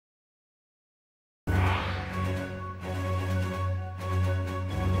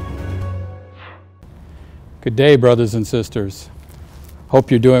Good day, brothers and sisters. Hope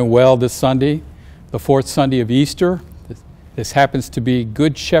you're doing well this Sunday, the fourth Sunday of Easter. This happens to be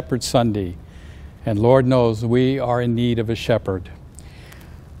Good Shepherd Sunday, and Lord knows we are in need of a shepherd.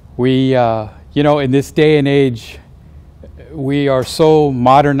 In this day and age, we are so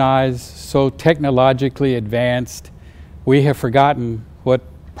modernized, so technologically advanced, we have forgotten what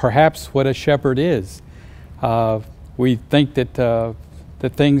a shepherd is. We think that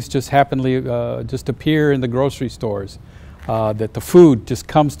things just just appear in the grocery stores, that the food just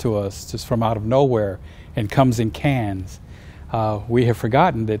comes to us just from out of nowhere and comes in cans. We have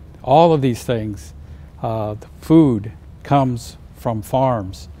forgotten that all of these things, the food comes from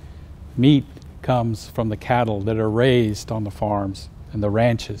farms. Meat comes from the cattle that are raised on the farms and the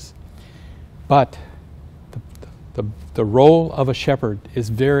ranches. But the role of a shepherd is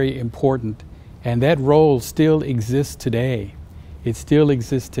very important, and that role still exists today. It still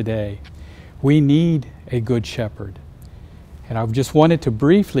exists today. We need a good shepherd. And I just wanted to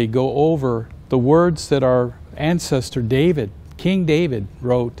briefly go over the words that our ancestor David, King David,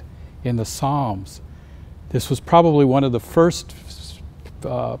 wrote in the Psalms. This was probably one of the first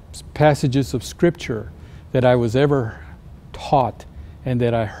passages of Scripture that I was ever taught and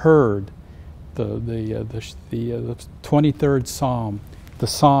that I heard. The 23rd Psalm, the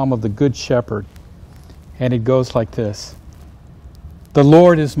Psalm of the Good Shepherd. And it goes like this. The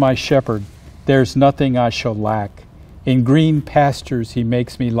Lord is my shepherd, there's nothing I shall lack. In green pastures he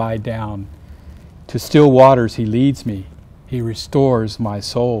makes me lie down. To still waters he leads me, he restores my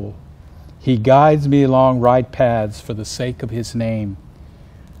soul. He guides me along right paths for the sake of his name.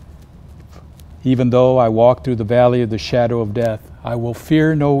 Even though I walk through the valley of the shadow of death, I will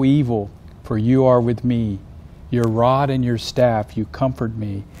fear no evil, for you are with me. Your rod and your staff, you comfort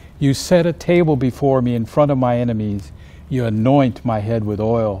me. You set a table before me in front of my enemies. You anoint my head with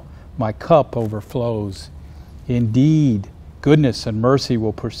oil. My cup overflows. Indeed, goodness and mercy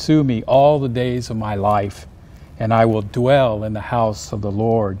will pursue me all the days of my life, and I will dwell in the house of the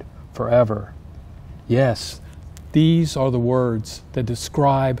Lord forever. Yes, these are the words that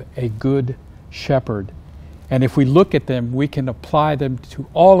describe a good shepherd. And if we look at them, we can apply them to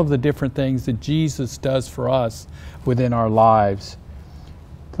all of the different things that Jesus does for us within our lives.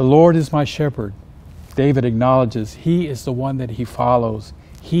 The Lord is my shepherd. David acknowledges he is the one that he follows.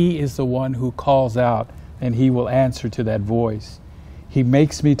 He is the one who calls out, and he will answer to that voice. He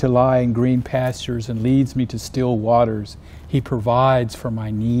makes me to lie in green pastures and leads me to still waters. He provides for my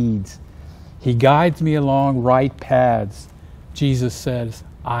needs. He guides me along right paths. Jesus says,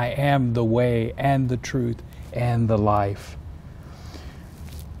 I am the way and the truth and the life.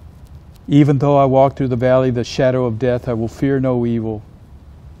 Even though I walk through the valley of the shadow of death, I will fear no evil.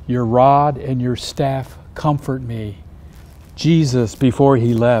 Your rod and your staff comfort me. Jesus, before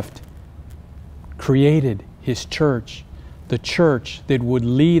he left, created his church, the church that would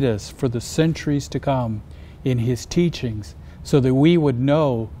lead us for the centuries to come in his teachings, so that we would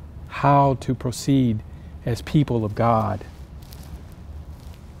know how to proceed as people of God.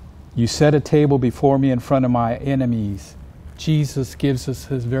 You set a table before me in front of my enemies. Jesus gives us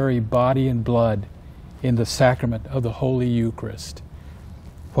his very body and blood in the sacrament of the Holy Eucharist.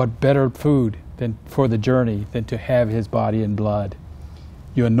 What better food than for the journey than to have his body and blood?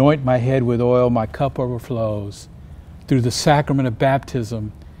 You anoint my head with oil, my cup overflows. Through the sacrament of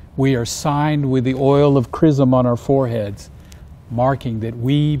baptism, we are signed with the oil of chrism on our foreheads, marking that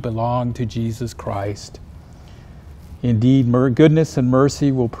we belong to Jesus Christ. Indeed, goodness and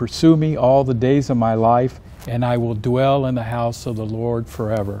mercy will pursue me all the days of my life, and I will dwell in the house of the Lord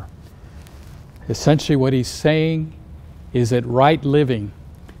forever. Essentially what he's saying is that right living,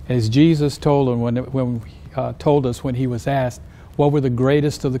 as Jesus told us when he was asked, what were the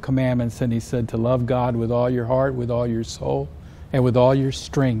greatest of the commandments? And he said, to love God with all your heart, with all your soul, and with all your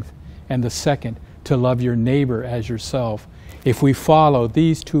strength. And the second, to love your neighbor as yourself. If we follow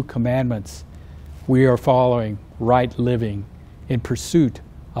these two commandments, we are following right living in pursuit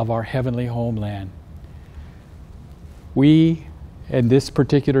of our heavenly homeland. We, in this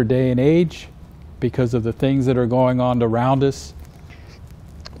particular day and age, because of the things that are going on around us,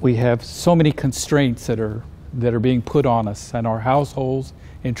 we have so many constraints that are being put on us and our households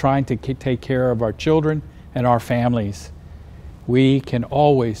in trying to take care of our children and our families. We can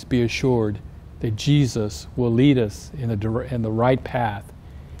always be assured that Jesus will lead us in the right path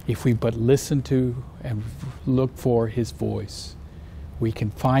if we but listen to and look for his voice. We can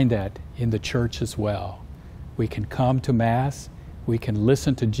find that in the church as well. We can come to Mass. We can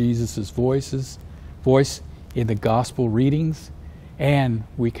listen to Jesus' voice in the gospel readings. And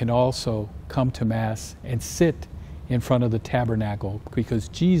we can also come to Mass and sit in front of the tabernacle, because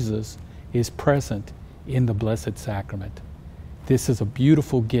Jesus is present in the Blessed Sacrament. This is a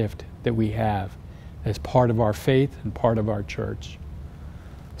beautiful gift that we have as part of our faith and part of our church.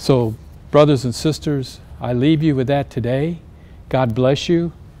 So, brothers and sisters, I leave you with that today. God bless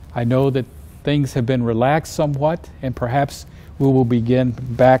you. I know that things have been relaxed somewhat, and perhaps we will begin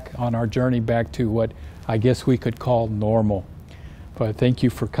back on our journey back to what I guess we could call normal. But thank you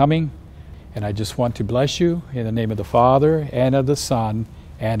for coming, and I just want to bless you in the name of the Father, and of the Son,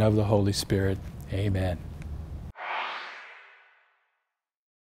 and of the Holy Spirit. Amen.